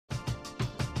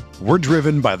We're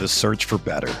driven by the search for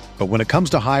better. But when it comes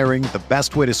to hiring, the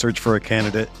best way to search for a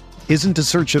candidate isn't to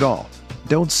search at all.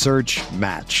 Don't search,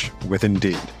 match with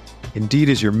Indeed. Indeed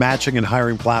is your matching and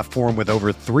hiring platform with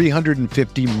over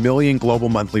 350 million global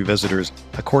monthly visitors,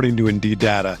 according to Indeed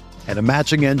data, and a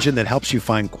matching engine that helps you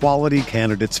find quality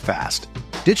candidates fast.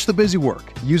 Ditch the busy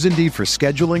work. Use Indeed for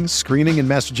scheduling, screening, and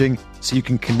messaging so you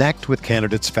can connect with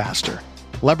candidates faster.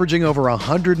 Leveraging over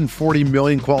 140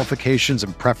 million qualifications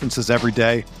and preferences every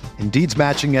day, Indeed's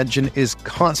matching engine is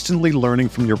constantly learning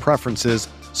from your preferences,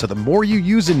 so the more you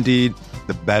use Indeed,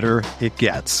 the better it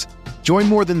gets. Join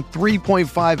more than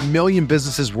 3.5 million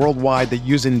businesses worldwide that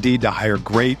use Indeed to hire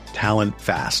great talent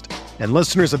fast. And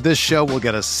listeners of this show will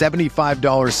get a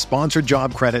 $75 sponsored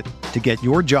job credit to get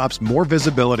your jobs more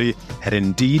visibility at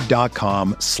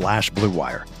Indeed.com/Blue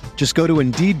Wire. Just go to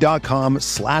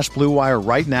Indeed.com/Blue Wire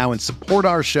right now and support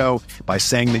our show by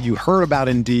saying that you heard about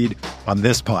Indeed on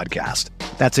this podcast.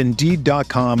 That's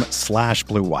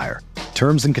Indeed.com/Blue Wire.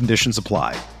 Terms and conditions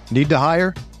apply. Need to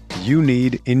hire? You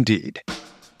need Indeed.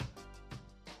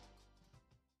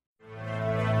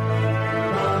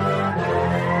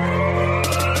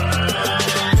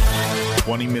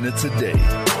 20 minutes a day,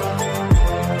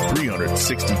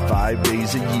 365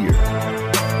 days a year.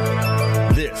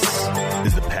 This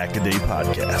is the Pack-A-Day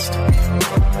Podcast.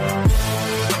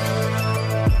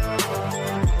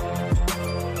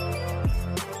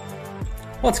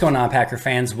 What's going on, Packer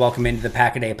fans? Welcome into the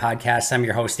Pack-A-Day Podcast. I'm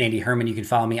your host, Andy Herman. You can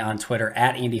follow me on Twitter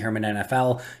at Andy Herman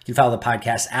NFL. You can follow the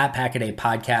podcast at Pack-A-Day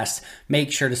Podcast.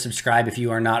 Make sure to subscribe if you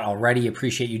are not already.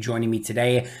 Appreciate you joining me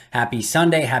today. Happy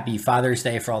Sunday. Happy Father's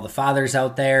Day for all the fathers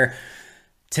out there.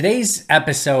 Today's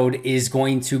episode is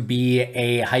going to be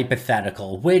a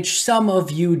hypothetical, which some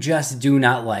of you just do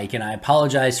not like, and I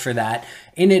apologize for that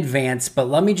in advance, but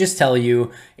let me just tell you,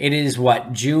 it is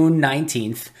June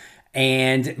 19th,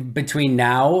 and between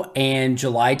now and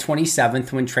July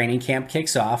 27th, when training camp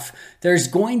kicks off, there's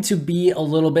going to be a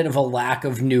little bit of a lack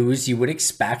of news you would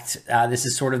expect. This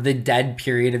is sort of the dead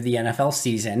period of the NFL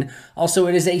season. Also,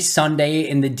 it is a Sunday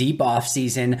in the deep off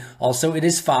season. Also, it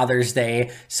is Father's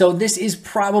Day. So this is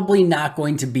probably not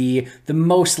going to be the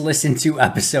most listened to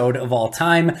episode of all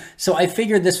time. So I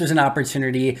figured this was an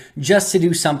opportunity just to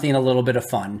do something a little bit of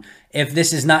fun. If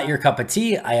this is not your cup of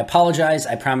tea, I apologize.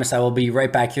 I promise I will be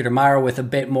right back here tomorrow with a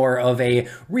bit more of a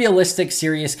realistic,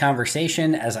 serious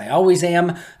conversation, as I always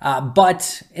am.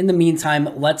 But in the meantime,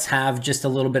 let's have just a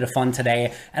little bit of fun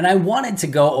today. And I wanted to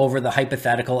go over the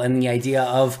hypothetical and the idea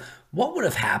of what would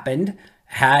have happened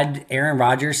had Aaron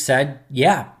Rodgers said,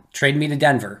 yeah, trade me to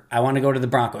Denver. I want to go to the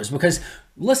Broncos. Because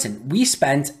listen, we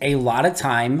spent a lot of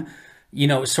time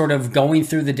sort of going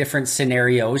through the different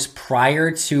scenarios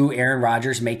prior to Aaron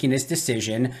Rodgers making his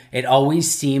decision. It always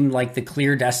seemed like the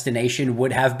clear destination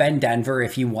would have been Denver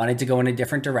if he wanted to go in a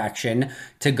different direction,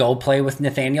 to go play with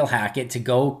Nathaniel Hackett, to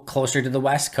go closer to the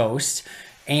West Coast.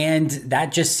 And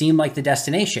that just seemed like the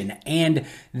destination. And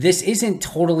this isn't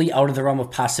totally out of the realm of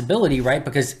possibility, right?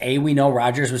 Because A, we know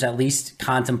Rodgers was at least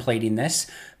contemplating this.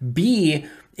 B,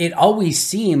 it always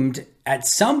seemed at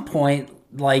some point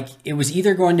like it was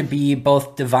either going to be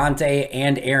both Devontae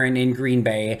and Aaron in Green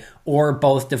Bay, or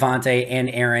both Devontae and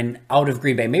Aaron out of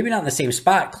Green Bay. Maybe not in the same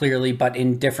spot, clearly, but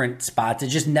in different spots. It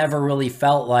just never really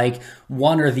felt like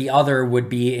one or the other would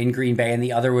be in Green Bay and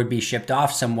the other would be shipped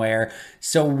off somewhere.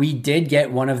 So we did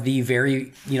get one of the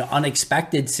very,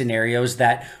 unexpected scenarios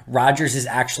that Rodgers is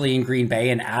actually in Green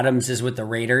Bay and Adams is with the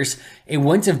Raiders. It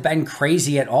wouldn't have been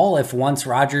crazy at all if once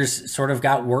Rodgers sort of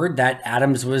got word that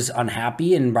Adams was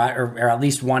unhappy or at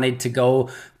least wanted to go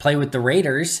play with the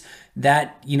Raiders,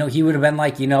 that, he would have been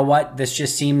like, you know what, this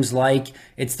just seems like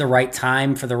it's the right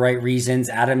time for the right reasons.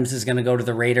 Adams is going to go to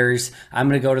the Raiders. I'm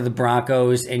going to go to the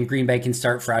Broncos, and Green Bay can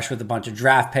start fresh with a bunch of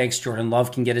draft picks. Jordan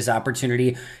Love can get his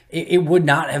opportunity. It would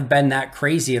not have been that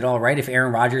crazy at all, right, if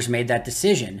Aaron Rodgers made that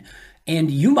decision. And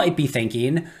you might be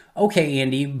thinking, okay,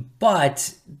 Andy,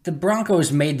 but the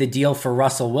Broncos made the deal for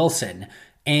Russell Wilson.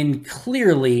 And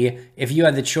clearly, if you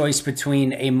had the choice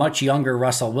between a much younger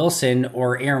Russell Wilson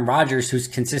or Aaron Rodgers, who's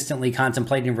consistently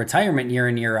contemplating retirement year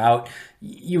in, year out,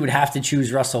 you would have to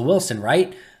choose Russell Wilson,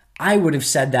 right? I would have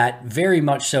said that very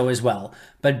much so as well.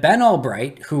 But Ben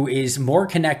Albright, who is more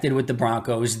connected with the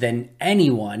Broncos than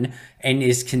anyone and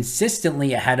is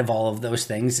consistently ahead of all of those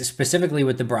things, specifically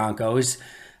with the Broncos,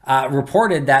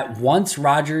 reported that once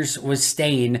Rodgers was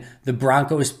staying, the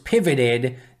Broncos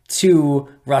pivoted to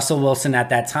Russell Wilson at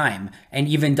that time, and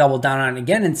even doubled down on it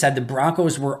again and said the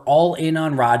Broncos were all in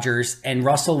on Rodgers and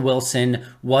Russell Wilson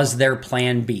was their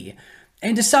plan B.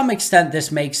 And to some extent,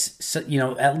 this makes,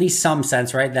 at least some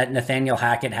sense, right? That Nathaniel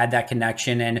Hackett had that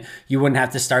connection and you wouldn't have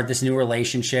to start this new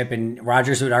relationship. And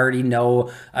Rodgers would already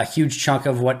know a huge chunk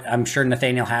of what I'm sure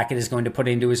Nathaniel Hackett is going to put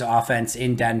into his offense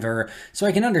in Denver. So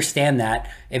I can understand that.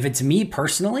 If it's me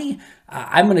personally,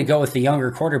 I'm going to go with the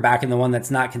younger quarterback and the one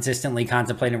that's not consistently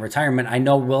contemplating retirement. I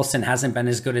know Wilson hasn't been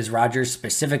as good as Rodgers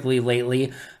specifically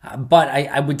lately, but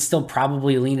I would still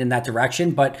probably lean in that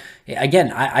direction. But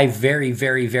again, I very,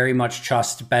 very, very much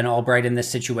trust Ben Albright in this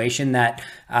situation that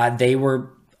they were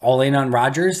all in on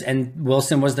Rodgers and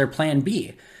Wilson was their plan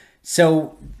B.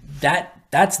 So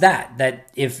that's that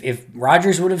if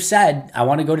Rodgers would have said, I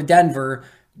want to go to Denver,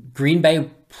 Green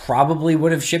Bay probably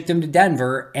would have shipped him to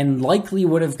Denver and likely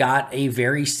would have got a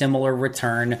very similar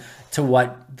return to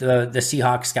what the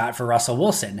Seahawks got for Russell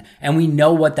Wilson. And we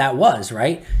know what that was,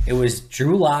 right? It was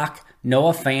Drew Lock,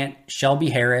 Noah Fant, Shelby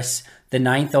Harris, the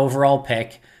 9th overall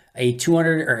pick, a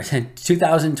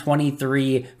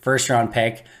 2023 first round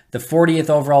pick, the 40th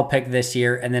overall pick this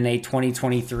year, and then a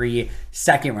 2023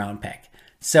 second round pick.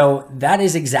 So that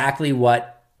is exactly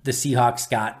what the Seahawks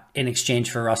got in exchange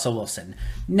for Russell Wilson.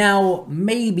 Now,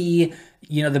 maybe,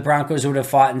 the Broncos would have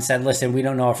fought and said, listen, we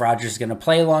don't know if Rodgers is going to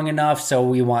play long enough, so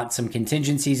we want some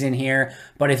contingencies in here.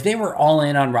 But if they were all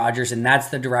in on Rodgers and that's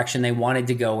the direction they wanted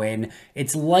to go in,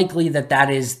 it's likely that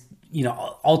is,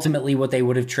 ultimately what they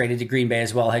would have traded to Green Bay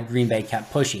as well had Green Bay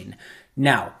kept pushing.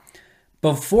 Now,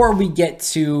 before we get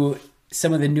to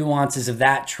some of the nuances of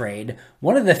that trade,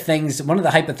 one of the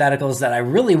hypotheticals that I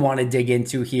really want to dig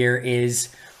into here is,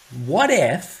 what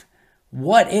if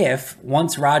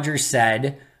once Rodgers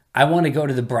said, I want to go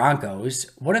to the Broncos,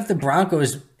 what if the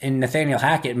Broncos and Nathaniel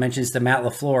Hackett mentions to Matt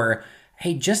LaFleur,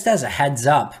 hey, just as a heads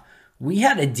up, we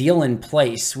had a deal in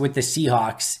place with the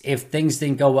Seahawks if things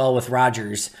didn't go well with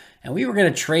Rodgers, and we were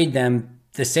going to trade them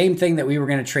the same thing that we were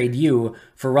going to trade you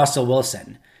for Russell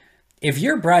Wilson. If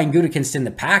you're Brian Gutekunst in the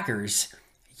Packers,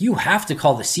 you have to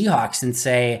call the Seahawks and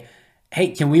say,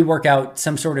 hey, can we work out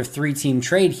some sort of 3-team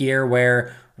trade here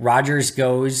where Rodgers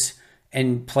goes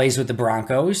and plays with the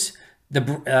Broncos, the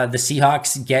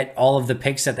Seahawks get all of the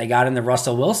picks that they got in the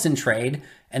Russell Wilson trade,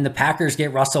 and the Packers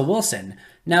get Russell Wilson.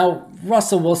 Now,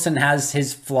 Russell Wilson has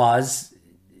his flaws,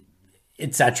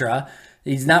 etc.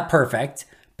 He's not perfect,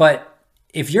 but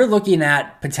if you're looking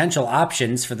at potential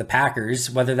options for the Packers,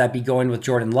 whether that be going with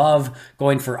Jordan Love,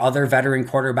 going for other veteran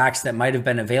quarterbacks that might have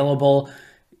been available,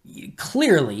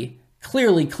 clearly,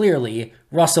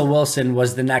 Russell Wilson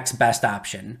was the next best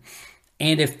option.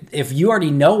 And if you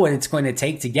already know what it's going to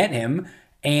take to get him,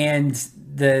 and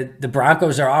the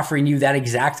Broncos are offering you that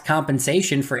exact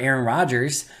compensation for Aaron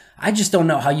Rodgers, I just don't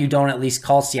know how you don't at least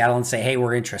call Seattle and say, hey,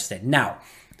 we're interested. Now,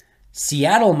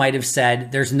 Seattle might have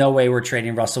said, there's no way we're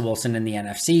trading Russell Wilson in the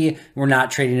NFC. We're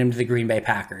not trading him to the Green Bay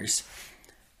Packers.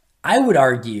 I would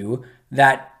argue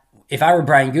that if I were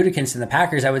Brian Gutekunst in the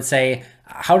Packers, I would say,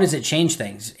 how does it change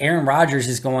things? Aaron Rodgers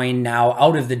is going now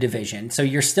out of the division. So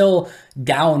you're still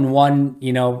down one,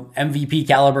 MVP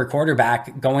caliber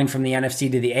quarterback going from the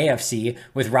NFC to the AFC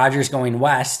with Rodgers going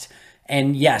west.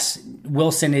 And yes,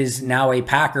 Wilson is now a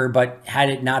Packer, but had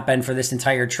it not been for this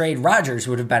entire trade, Rodgers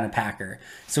would have been a Packer.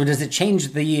 So does it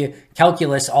change the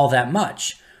calculus all that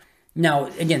much? Now,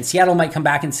 again, Seattle might come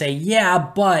back and say, yeah,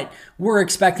 but we're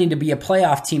expecting to be a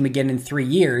playoff team again in 3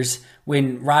 years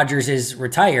when Rodgers is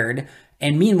retired.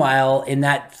 And meanwhile, in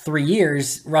that 3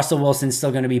 years, Russell Wilson's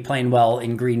still going to be playing well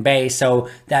in Green Bay. So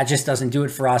that just doesn't do it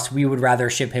for us. We would rather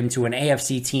ship him to an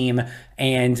AFC team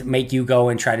and make you go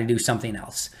and try to do something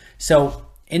else. So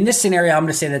in this scenario, I'm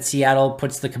going to say that Seattle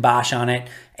puts the kibosh on it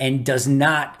and does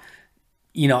not,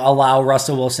 allow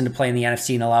Russell Wilson to play in the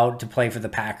NFC and allow it to play for the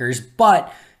Packers.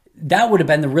 But that would have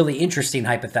been the really interesting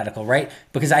hypothetical, right?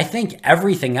 Because I think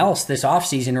everything else this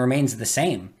offseason remains the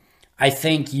same. I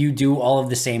think you do all of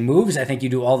the same moves. I think you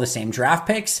do all the same draft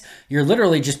picks. You're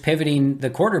literally just pivoting the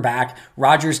quarterback.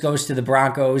 Rodgers goes to the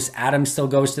Broncos. Adams still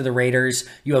goes to the Raiders.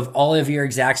 You have all of your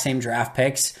exact same draft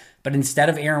picks. But instead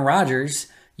of Aaron Rodgers,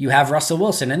 you have Russell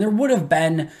Wilson. And there would have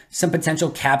been some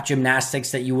potential cap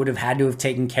gymnastics that you would have had to have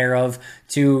taken care of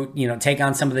to, take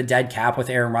on some of the dead cap with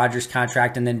Aaron Rodgers'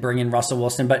 contract and then bring in Russell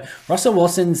Wilson. But Russell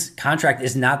Wilson's contract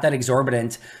is not that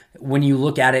exorbitant when you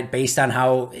look at it based on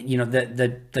how,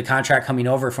 the contract coming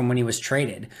over from when he was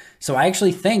traded. So I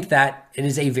actually think that it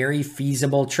is a very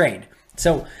feasible trade.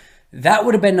 So that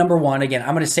would have been number one. Again,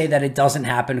 I'm going to say that it doesn't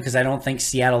happen because I don't think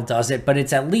Seattle does it, but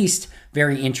it's at least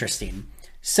very interesting.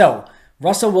 So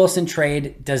Russell Wilson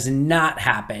trade does not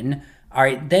happen. All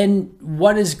right, then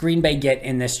what does Green Bay get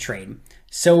in this trade?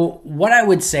 So what I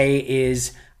would say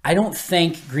is I don't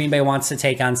think Green Bay wants to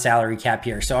take on salary cap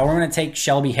here. So we're going to take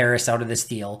Shelby Harris out of this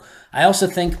deal. I also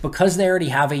think because they already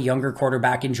have a younger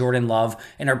quarterback in Jordan Love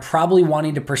and are probably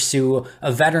wanting to pursue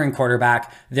a veteran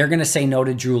quarterback, they're going to say no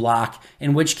to Drew Lock,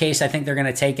 in which case I think they're going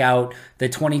to take out the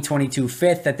 2022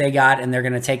 fifth that they got, and they're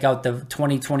going to take out the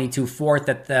 2022 fourth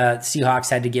that the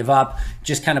Seahawks had to give up.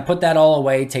 Just kind of put that all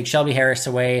away, take Shelby Harris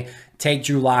away, take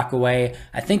Drew Lock away.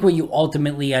 I think what you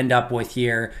ultimately end up with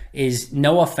here is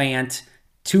Noah Fant,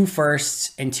 2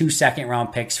 firsts and 2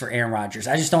 second-round picks for Aaron Rodgers.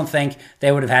 I just don't think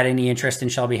they would have had any interest in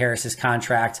Shelby Harris's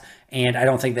contract, and I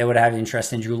don't think they would have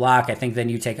interest in Drew Lock. I think then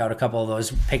you take out a couple of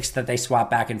those picks that they swap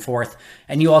back and forth,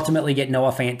 and you ultimately get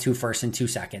Noah Fant, 2 firsts and 2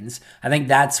 seconds. I think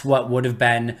that's what would have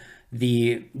been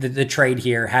the trade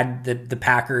here had the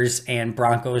Packers and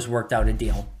Broncos worked out a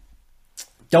deal.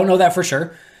 Don't know that for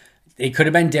sure. It could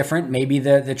have been different. Maybe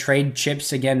the trade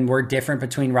chips, again, were different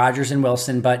between Rodgers and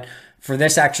Wilson, but for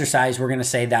this exercise, we're going to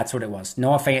say that's what it was.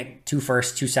 Noah Fant, 2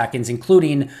 firsts, 2 seconds,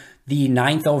 including the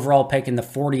 9th overall pick and the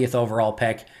 40th overall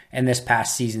pick in this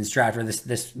past season's draft, or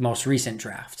this most recent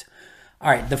draft. All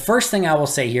right, the first thing I will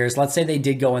say here is, let's say they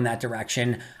did go in that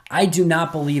direction. I do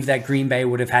not believe that Green Bay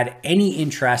would have had any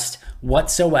interest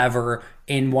whatsoever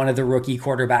in one of the rookie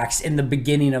quarterbacks in the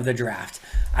beginning of the draft.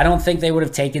 I don't think they would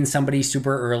have taken somebody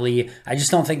super early. I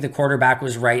just don't think the quarterback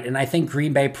was right. And I think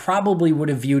Green Bay probably would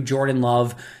have viewed Jordan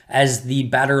Love as the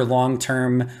better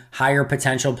long-term, higher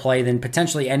potential play than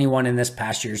potentially anyone in this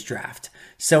past year's draft.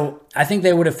 So I think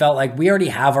they would have felt like, we already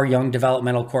have our young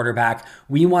developmental quarterback.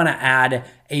 We want to add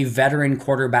a veteran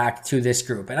quarterback to this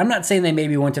group. And I'm not saying they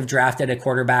maybe wouldn't have drafted a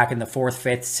quarterback in the 4th,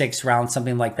 5th, 6th round,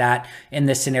 something like that in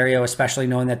this scenario, especially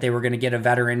knowing that they were going to get a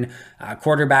veteran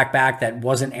quarterback back that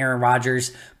wasn't Aaron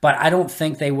Rodgers. But I don't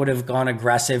think they would have gone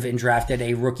aggressive and drafted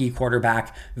a rookie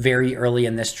quarterback very early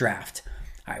in this draft.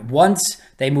 All right, once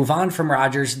they move on from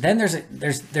Rodgers, then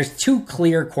there's 2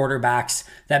 clear quarterbacks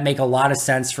that make a lot of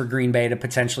sense for Green Bay to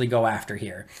potentially go after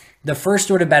here. The first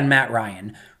would have been Matt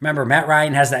Ryan. Remember, Matt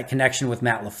Ryan has that connection with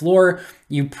Matt LaFleur.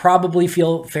 You probably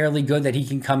feel fairly good that he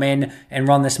can come in and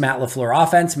run this Matt LaFleur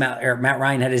offense. Matt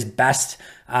Ryan had his best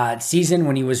season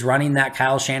when he was running that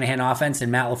Kyle Shanahan offense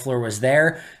and Matt LaFleur was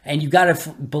there. And you got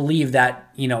to believe that,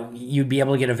 you'd be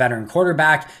able to get a veteran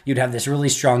quarterback. You'd have this really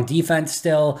strong defense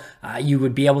still. You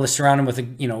would be able to surround him with a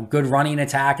good running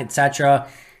attack, etc.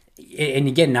 And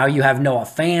again, now you have Noah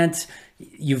Fant.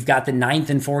 You've got the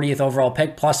 9th and 40th overall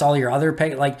pick plus all your other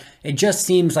pick. Like, it just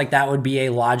seems like that would be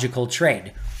a logical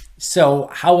trade. So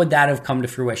how would that have come to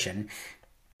fruition?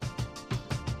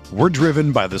 We're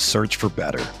driven by the search for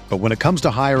better. But when it comes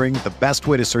to hiring, the best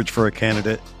way to search for a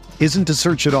candidate isn't to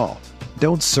search at all.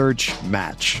 Don't search,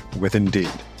 match with Indeed.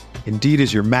 Indeed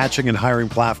is your matching and hiring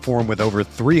platform with over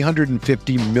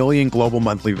 350 million global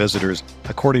monthly visitors,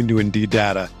 according to Indeed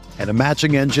data, and a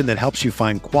matching engine that helps you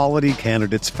find quality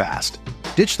candidates fast.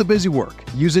 Ditch the busy work.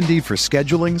 Use Indeed for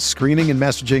scheduling, screening, and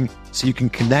messaging so you can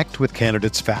connect with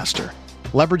candidates faster.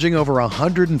 Leveraging over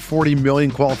 140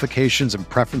 million qualifications and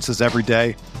preferences every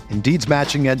day, Indeed's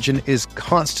matching engine is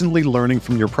constantly learning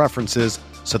from your preferences,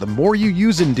 so the more you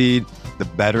use Indeed, the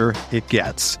better it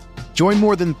gets. Join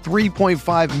more than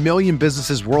 3.5 million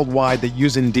businesses worldwide that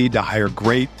use Indeed to hire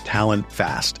great talent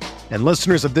fast. And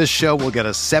listeners of this show will get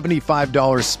a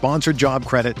 $75 sponsored job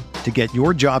credit to get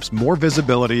your jobs more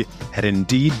visibility at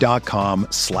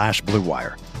Indeed.com/Blue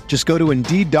Wire. Just go to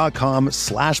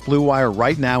Indeed.com/Blue Wire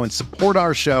right now and support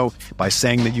our show by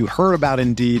saying that you heard about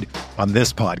Indeed on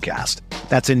this podcast.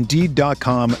 That's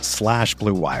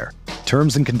Indeed.com/Blue Wire.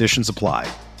 Terms and conditions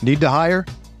apply. Need to hire?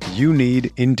 You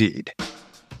need Indeed.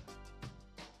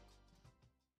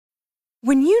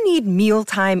 When you need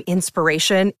mealtime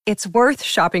inspiration, it's worth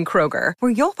shopping Kroger,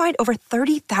 where you'll find over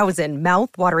 30,000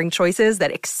 mouth-watering choices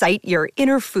that excite your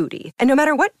inner foodie. And no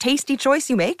matter what tasty choice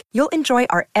you make, you'll enjoy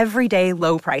our everyday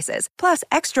low prices, plus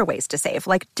extra ways to save,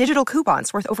 like digital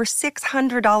coupons worth over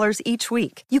 $600 each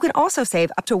week. You can also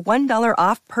save up to $1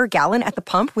 off per gallon at the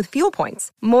pump with fuel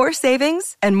points. More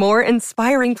savings and more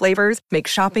inspiring flavors make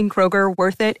shopping Kroger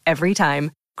worth it every time.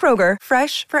 Kroger,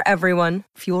 fresh for everyone.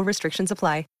 Fuel restrictions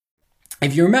apply.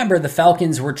 If you remember, the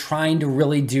Falcons were trying to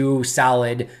really do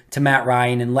solid to Matt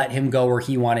Ryan and let him go where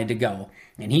he wanted to go.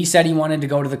 And he said he wanted to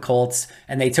go to the Colts,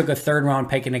 and they took a 3rd-round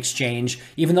pick in exchange.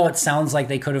 Even though it sounds like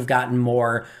they could have gotten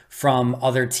more from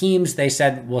other teams, they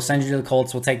said, we'll send you to the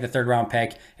Colts, we'll take the 3rd-round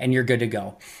pick, and you're good to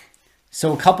go.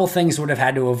 So a couple things would have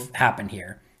had to have happened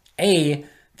here. A,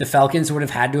 the Falcons would have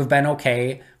had to have been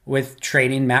okay with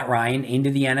trading Matt Ryan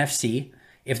into the NFC.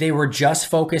 If they were just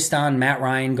focused on Matt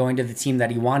Ryan going to the team that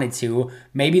he wanted to,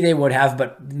 maybe they would have,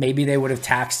 but maybe they would have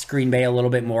taxed Green Bay a little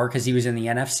bit more because he was in the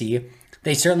NFC.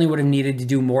 They certainly would have needed to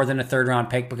do more than a third round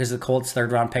pick because the Colts'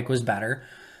 third round pick was better.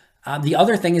 The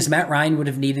other thing is Matt Ryan would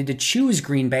have needed to choose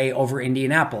Green Bay over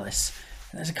Indianapolis.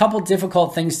 There's a couple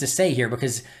difficult things to say here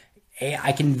because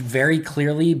I can very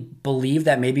clearly believe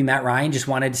that maybe Matt Ryan just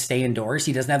wanted to stay indoors.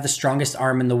 He doesn't have the strongest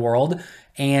arm in the world,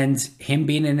 and him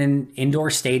being in an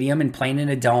indoor stadium and playing in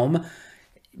a dome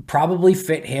probably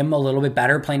fit him a little bit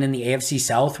better. Playing in the AFC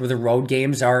South where the road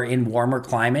games are in warmer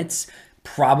climates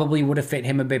probably would have fit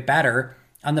him a bit better.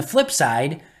 On the flip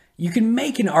side, you can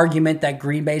make an argument that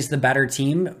Green Bay is the better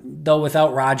team, though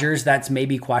without Rodgers, that's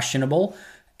maybe questionable.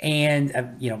 And,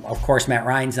 of course, Matt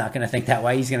Ryan's not going to think that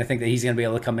way. He's going to think that he's going to be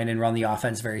able to come in and run the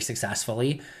offense very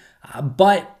successfully.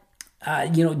 But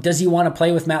does he want to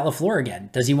play with Matt LaFleur again?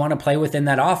 Does he want to play within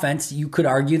that offense? You could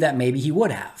argue that maybe he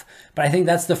would have. But I think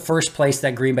that's the first place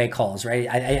that Green Bay calls, right?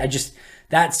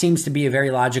 That seems to be a very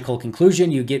logical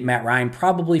conclusion. You get Matt Ryan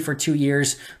probably for 2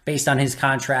 years based on his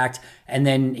contract, and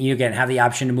then you again have the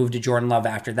option to move to Jordan Love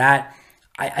after that.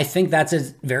 I think that's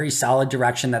a very solid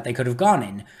direction that they could have gone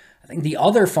in. I think the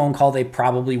other phone call they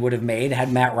probably would have made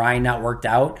had Matt Ryan not worked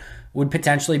out would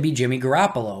potentially be Jimmy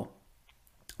Garoppolo.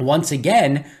 Once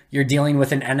again, you're dealing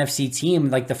with an NFC team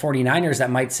like the 49ers that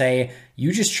might say,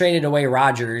 you just traded away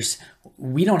Rodgers.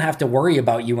 We don't have to worry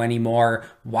about you anymore.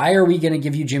 Why are we going to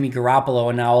give you Jimmy Garoppolo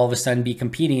and now all of a sudden be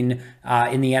competing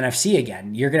in the NFC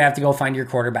again? You're going to have to go find your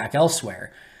quarterback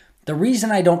elsewhere. The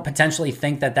reason I don't potentially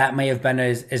think that may have been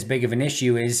as big of an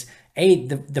issue is,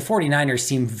 the 49ers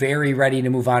seem very ready to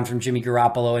move on from Jimmy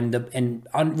Garoppolo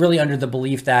and really under the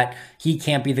belief that he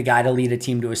can't be the guy to lead a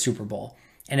team to a Super Bowl.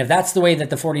 And if that's the way that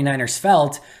the 49ers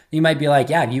felt, you might be like,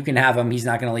 yeah, you can have him. He's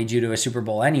not going to lead you to a Super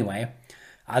Bowl anyway.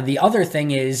 The other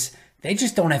thing is they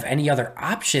just don't have any other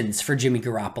options for Jimmy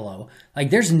Garoppolo. Like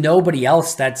there's nobody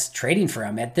else that's trading for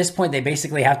him. At this point, they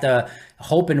basically have to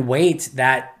hope and wait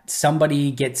that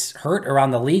somebody gets hurt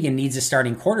around the league and needs a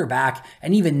starting quarterback.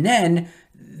 And even then,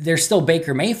 there's still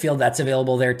Baker Mayfield that's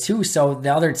available there too. So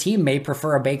the other team may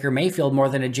prefer a Baker Mayfield more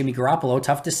than a Jimmy Garoppolo.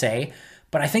 Tough to say.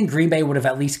 But I think Green Bay would have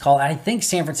at least called. I think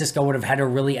San Francisco would have had to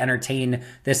really entertain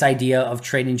this idea of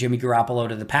trading Jimmy Garoppolo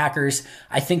to the Packers.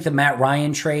 I think the Matt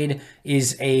Ryan trade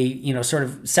is sort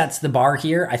of sets the bar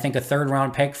here. I think a third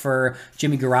round pick for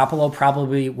Jimmy Garoppolo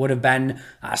probably would have been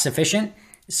sufficient.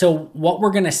 So what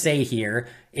we're going to say here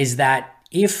is that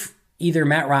if either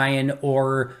Matt Ryan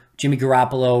or Jimmy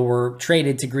Garoppolo were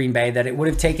traded to Green Bay, that it would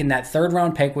have taken that third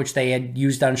round pick, which they had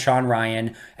used on Sean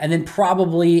Ryan, and then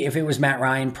probably, if it was Matt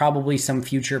Ryan, probably some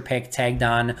future pick tagged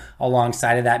on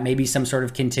alongside of that, maybe some sort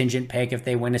of contingent pick if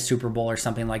they win a Super Bowl or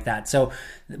something like that. So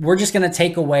we're just going to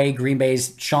take away Green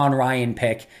Bay's Sean Ryan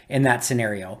pick in that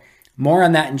scenario. More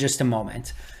on that in just a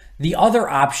moment. The other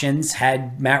options,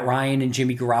 had Matt Ryan and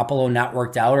Jimmy Garoppolo not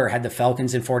worked out, or had the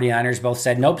Falcons and 49ers both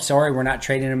said, nope, sorry, we're not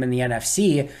trading him in the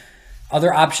NFC,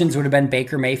 other options would have been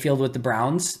Baker Mayfield with the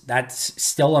Browns. That's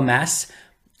still a mess.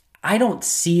 I don't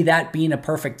see that being a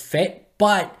perfect fit,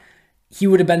 but he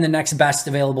would have been the next best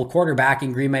available quarterback,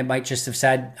 and Green Bay might just have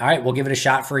said, all right, we'll give it a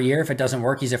shot for a year. If it doesn't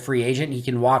work, he's a free agent. He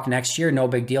can walk next year. No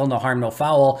big deal. No harm, no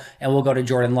foul. And we'll go to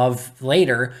Jordan Love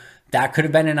later. That could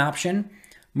have been an option.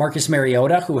 Marcus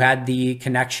Mariota, who had the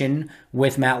connection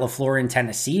with Matt LaFleur in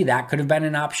Tennessee, that could have been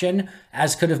an option,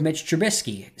 as could have Mitch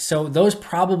Trubisky. So those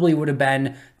probably would have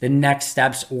been the next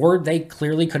steps, or they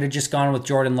clearly could have just gone with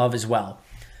Jordan Love as well.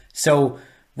 So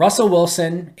Russell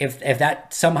Wilson, if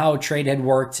that somehow trade had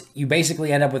worked, you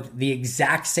basically end up with the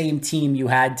exact same team you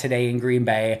had today in Green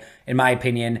Bay, in my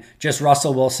opinion, just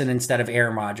Russell Wilson instead of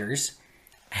Aaron Rodgers.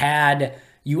 Had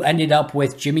you ended up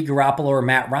with Jimmy Garoppolo or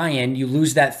Matt Ryan, you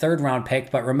lose that third round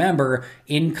pick. But remember,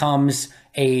 in comes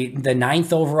the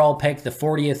 9th overall pick, the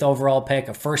 40th overall pick,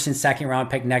 a first and second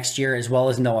round pick next year, as well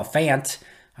as Noah Fant.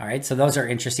 All right, so those are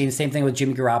interesting. Same thing with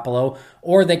Jimmy Garoppolo.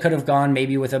 Or they could have gone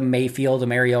maybe with a Mayfield, a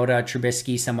Mariota, a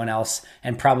Trubisky, someone else,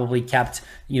 and probably kept,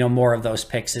 more of those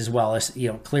picks as well. As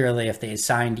clearly if they had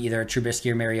signed either a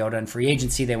Trubisky or Mariota in free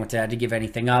agency, they wouldn't have had to give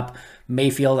anything up.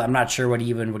 Mayfield, I'm not sure what he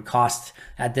even would cost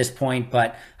at this point,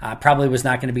 but probably was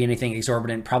not going to be anything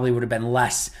exorbitant. Probably would have been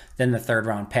less than the third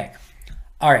round pick.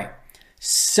 All right,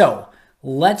 so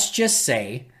let's just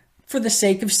say, for the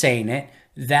sake of saying it,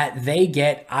 that they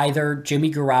get either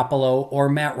Jimmy Garoppolo or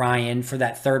Matt Ryan for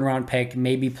that third round pick,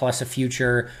 maybe plus a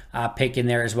future pick in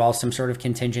there as well, some sort of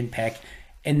contingent pick.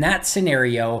 In that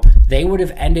scenario, they would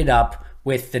have ended up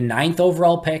with the 9th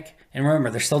overall pick. And remember,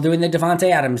 they're still doing the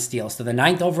Devontae Adams deal. So the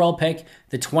 9th overall pick,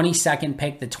 the 22nd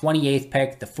pick, the 28th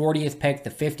pick, the 40th pick, the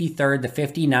 53rd, the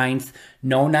 59th,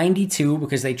 no 92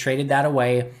 because they traded that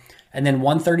away. And then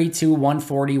 132,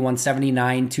 140,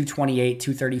 179, 228,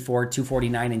 234,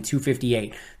 249, and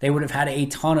 258. They would have had a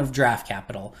ton of draft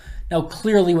capital. Now,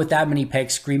 clearly with that many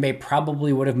picks, Green Bay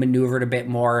probably would have maneuvered a bit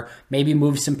more, maybe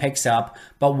moved some picks up.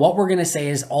 But what we're going to say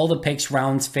is all the picks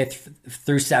rounds 5th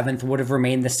through 7th would have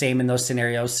remained the same in those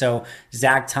scenarios. So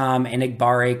Zach Tom,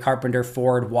 Enigbare, Carpenter,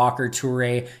 Ford, Walker,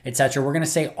 Toure, etc. We're going to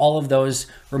say all of those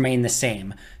remain the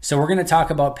same. So we're going to talk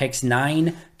about picks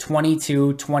 9,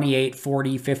 22, 28,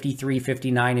 40, 53,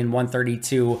 59, and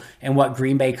 132, and what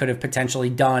Green Bay could have potentially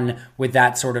done with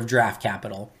that sort of draft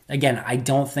capital. Again, I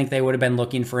don't think they would have been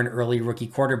looking for an early rookie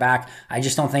quarterback. I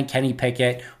just don't think Kenny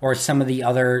Pickett or some of the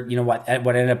other, what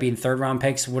ended up being 3rd round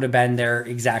picks would have been their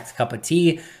exact cup of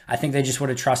tea. I think they just would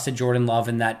have trusted Jordan Love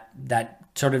in that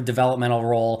sort of developmental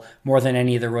role more than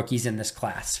any of the rookies in this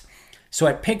class. So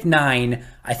at pick 9,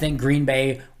 I think Green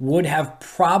Bay would have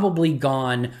probably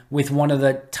gone with one of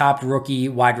the top rookie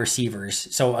wide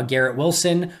receivers. So a Garrett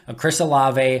Wilson, a Chris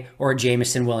Olave, or a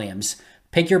Jameson Williams.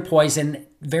 Pick your poison.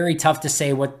 Very tough to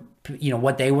say what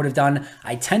they would have done.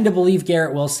 I tend to believe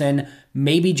Garrett Wilson,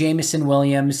 maybe Jameson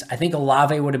Williams. I think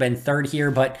Olave would have been 3rd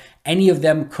here, but any of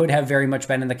them could have very much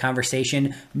been in the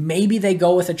conversation. Maybe they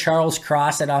go with a Charles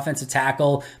Cross at offensive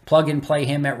tackle, plug and play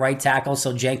him at right tackle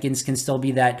so Jenkins can still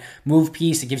be that move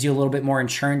piece. It gives you a little bit more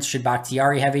insurance should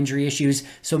Bakhtiari have injury issues.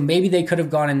 So maybe they could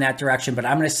have gone in that direction, but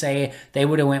I'm going to say they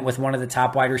would have went with one of the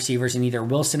top wide receivers, and either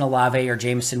Wilson, Olave, or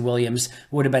Jameson Williams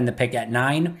would have been the pick at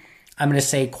 9. I'm going to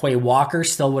say Quay Walker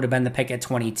still would have been the pick at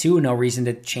 22. No reason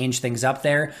to change things up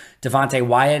there. Devontae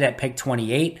Wyatt at pick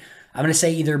 28. I'm going to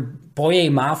say either Boye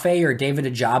Mafe or David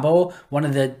Ajabo, one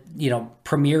of the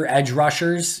premier edge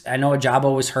rushers. I know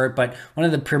Ajabo was hurt, but one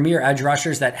of the premier edge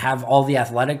rushers that have all the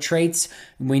athletic traits.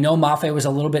 We know Mafe was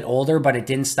a little bit older, but it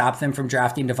didn't stop them from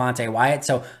drafting Devontae Wyatt.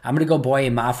 So I'm going to go Boye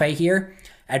Mafe here.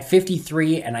 At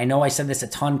 53, and I know I said this a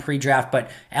ton pre-draft,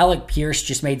 but Alec Pierce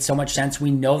just made so much sense.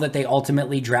 We know that they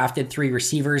ultimately drafted 3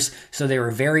 receivers, so they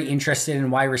were very interested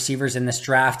in wide receivers in this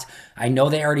draft. I know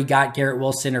they already got Garrett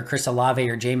Wilson or Chris Olave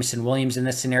or Jameson Williams in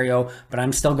this scenario, but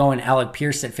I'm still going Alec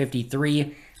Pierce at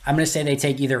 53. I'm going to say they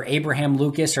take either Abraham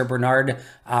Lucas or Bernhard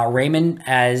Raymond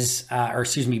as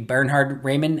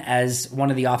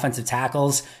one of the offensive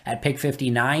tackles at pick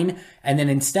 59. And then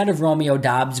instead of Romeo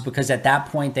Doubs, because at that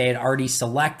point they had already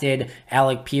selected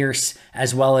Alec Pierce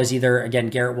as well as either, again,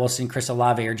 Garrett Wilson, Chris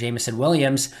Olave, or Jameson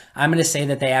Williams, I'm going to say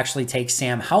that they actually take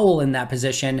Sam Howell in that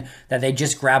position, that they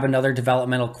just grab another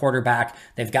developmental quarterback.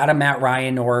 They've got a Matt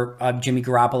Ryan or Jimmy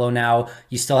Garoppolo now.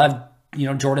 You still have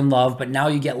Jordan Love, but now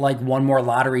you get like one more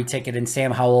lottery ticket, and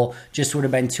Sam Howell just would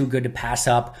have been too good to pass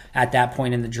up at that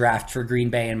point in the draft for Green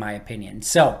Bay, in my opinion.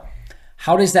 So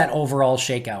how does that overall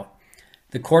shake out?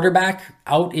 The quarterback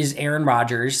out is Aaron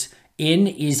Rodgers. In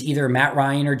is either Matt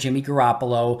Ryan or Jimmy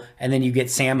Garoppolo, and then you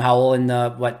get Sam Howell in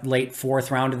the late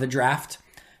 4th round of the draft.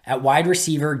 At wide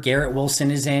receiver, Garrett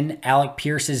Wilson is in, Alec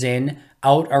Pierce is in,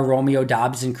 out are Romeo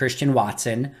Doubs and Christian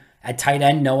Watson. At tight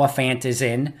end, Noah Fant is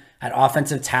in. At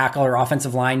offensive tackle or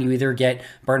offensive line, you either get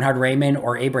Bernhard Raymond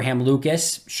or Abraham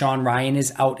Lucas. Sean Ryan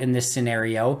is out in this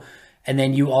scenario. And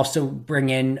then you also bring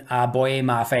in Boye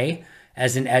Mafe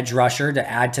as an edge rusher to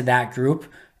add to that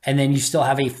group. And then you still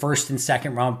have a 1st and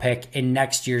 2nd round pick in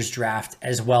next year's draft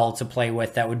as well to play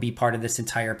with. That would be part of this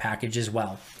entire package as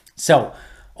well. So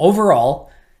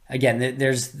overall, again,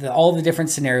 there's all the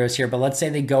different scenarios here, but let's say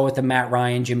they go with the Matt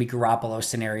Ryan, Jimmy Garoppolo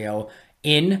scenario.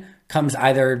 In comes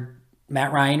either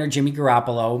Matt Ryan or Jimmy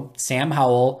Garoppolo, Sam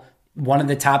Howell, one of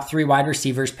the top 3 wide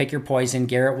receivers, pick your poison,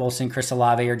 Garrett Wilson, Chris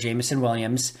Olave, or Jameson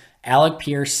Williams, Alec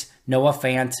Pierce, Noah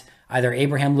Fant, either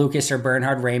Abraham Lucas or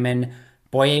Bernhard Raymond,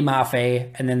 Boye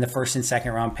Mafe, and then the 1st and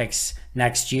 2nd round picks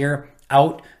next year.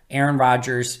 Out, Aaron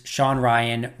Rodgers, Sean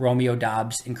Ryan, Romeo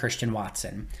Doubs, and Christian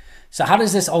Watson. So how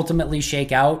does this ultimately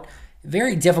shake out?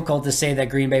 Very difficult to say that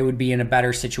Green Bay would be in a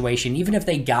better situation, even if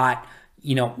they got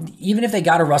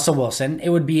a Russell Wilson. It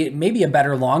would be maybe a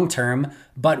better long-term,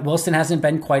 but Wilson hasn't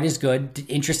been quite as good.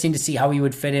 Interesting to see how he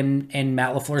would fit in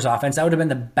Matt LaFleur's offense. That would have been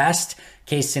the best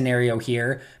case scenario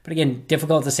here. But again,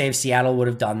 difficult to say if Seattle would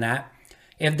have done that.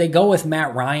 If they go with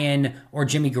Matt Ryan or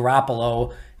Jimmy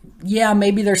Garoppolo, yeah,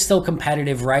 maybe they're still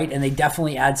competitive, right? And they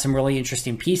definitely add some really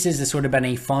interesting pieces. This would have been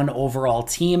a fun overall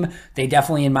team. They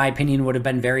definitely, in my opinion, would have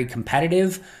been very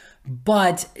competitive,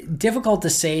 but difficult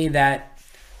to say that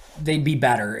they'd be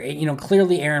better.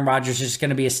 Clearly Aaron Rodgers is just going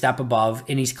to be a step above,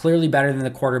 and he's clearly better than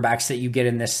the quarterbacks that you get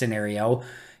in this scenario.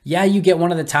 Yeah, you get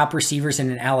one of the top receivers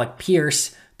in an Alec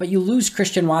Pierce, but you lose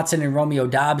Christian Watson and Romeo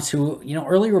Doubs, who,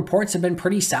 early reports have been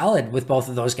pretty solid with both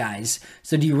of those guys.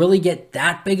 So do you really get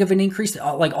that big of an increase?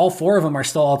 Like, all 4 of them are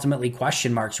still ultimately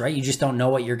question marks, right? You just don't know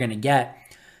what you're going to get.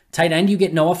 Tight end, you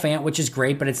get Noah Fant, which is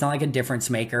great, but it's not like a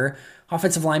difference maker.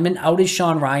 Offensive lineman, out is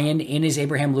Sean Ryan, in is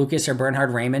Abraham Lucas or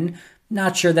Bernhard Raymond.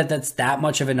 Not sure that that's that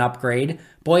much of an upgrade.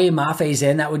 Boye Mafe's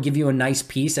in. That would give you a nice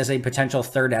piece as a potential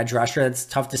third edge rusher. That's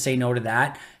tough to say no to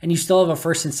that. And you still have a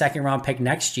first and second round pick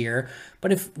next year.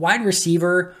 But if wide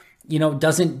receiver,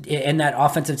 doesn't, in that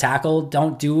offensive tackle,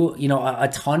 don't do, a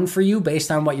ton for you based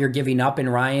on what you're giving up in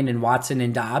Ryan and Watson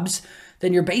and Dobbs,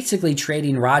 then you're basically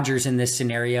trading Rodgers in this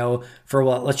scenario for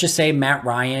let's just say Matt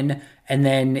Ryan, and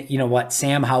then,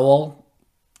 Sam Howell,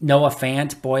 Noah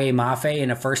Fant, Boye Mafe in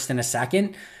a first and a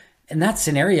second. In that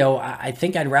scenario, I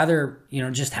think I'd rather,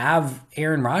 just have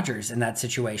Aaron Rodgers in that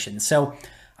situation. So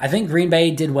I think Green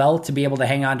Bay did well to be able to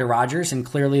hang on to Rodgers, and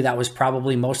clearly that was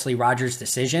probably mostly Rodgers'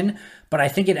 decision, but I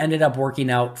think it ended up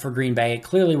working out for Green Bay. It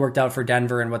clearly worked out for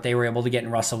Denver and what they were able to get in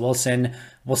Russell Wilson.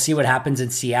 We'll see what happens in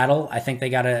Seattle. I think they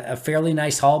got a fairly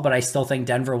nice haul, but I still think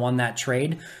Denver won that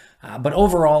trade. But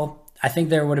overall, I think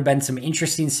there would have been some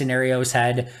interesting scenarios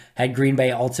had Green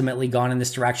Bay ultimately gone in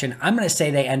this direction. I'm going to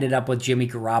say they ended up with Jimmy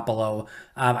Garoppolo.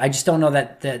 I just don't know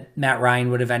that Matt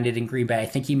Ryan would have ended in Green Bay. I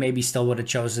think he maybe still would have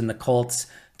chosen the Colts.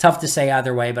 Tough to say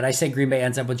either way, but I say Green Bay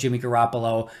ends up with Jimmy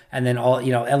Garoppolo and then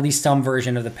at least some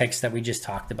version of the picks that we just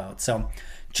talked about. So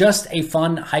just a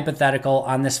fun hypothetical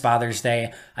on this Father's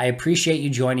Day. I appreciate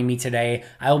you joining me today.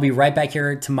 I will be right back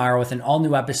here tomorrow with an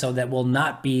all-new episode that will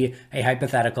not be a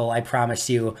hypothetical, I promise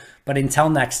you. But until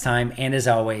next time, and as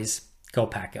always, go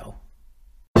Pack Go.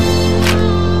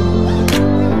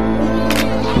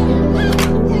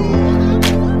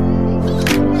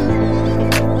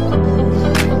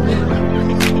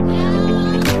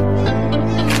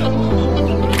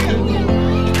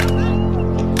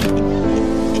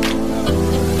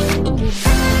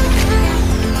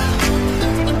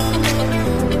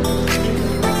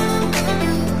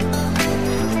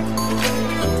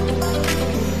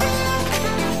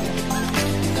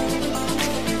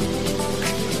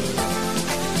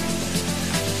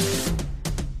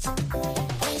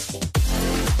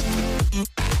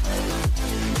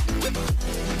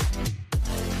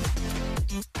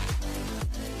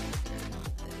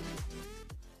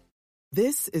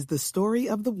 This is the story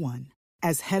of the one.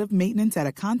 As head of maintenance at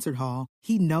a concert hall,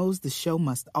 he knows the show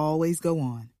must always go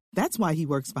on. That's why he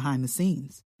works behind the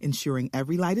scenes, ensuring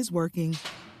every light is working,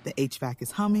 the HVAC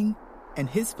is humming, and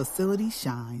his facility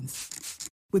shines.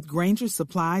 With Grainger's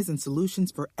supplies and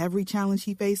solutions for every challenge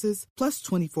he faces, plus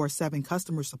 24/7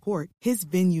 customer support, his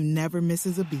venue never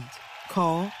misses a beat.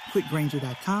 Call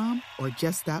quickgrainger.com or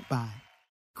just stop by.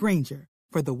 Grainger,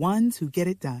 for the ones who get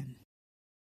it done.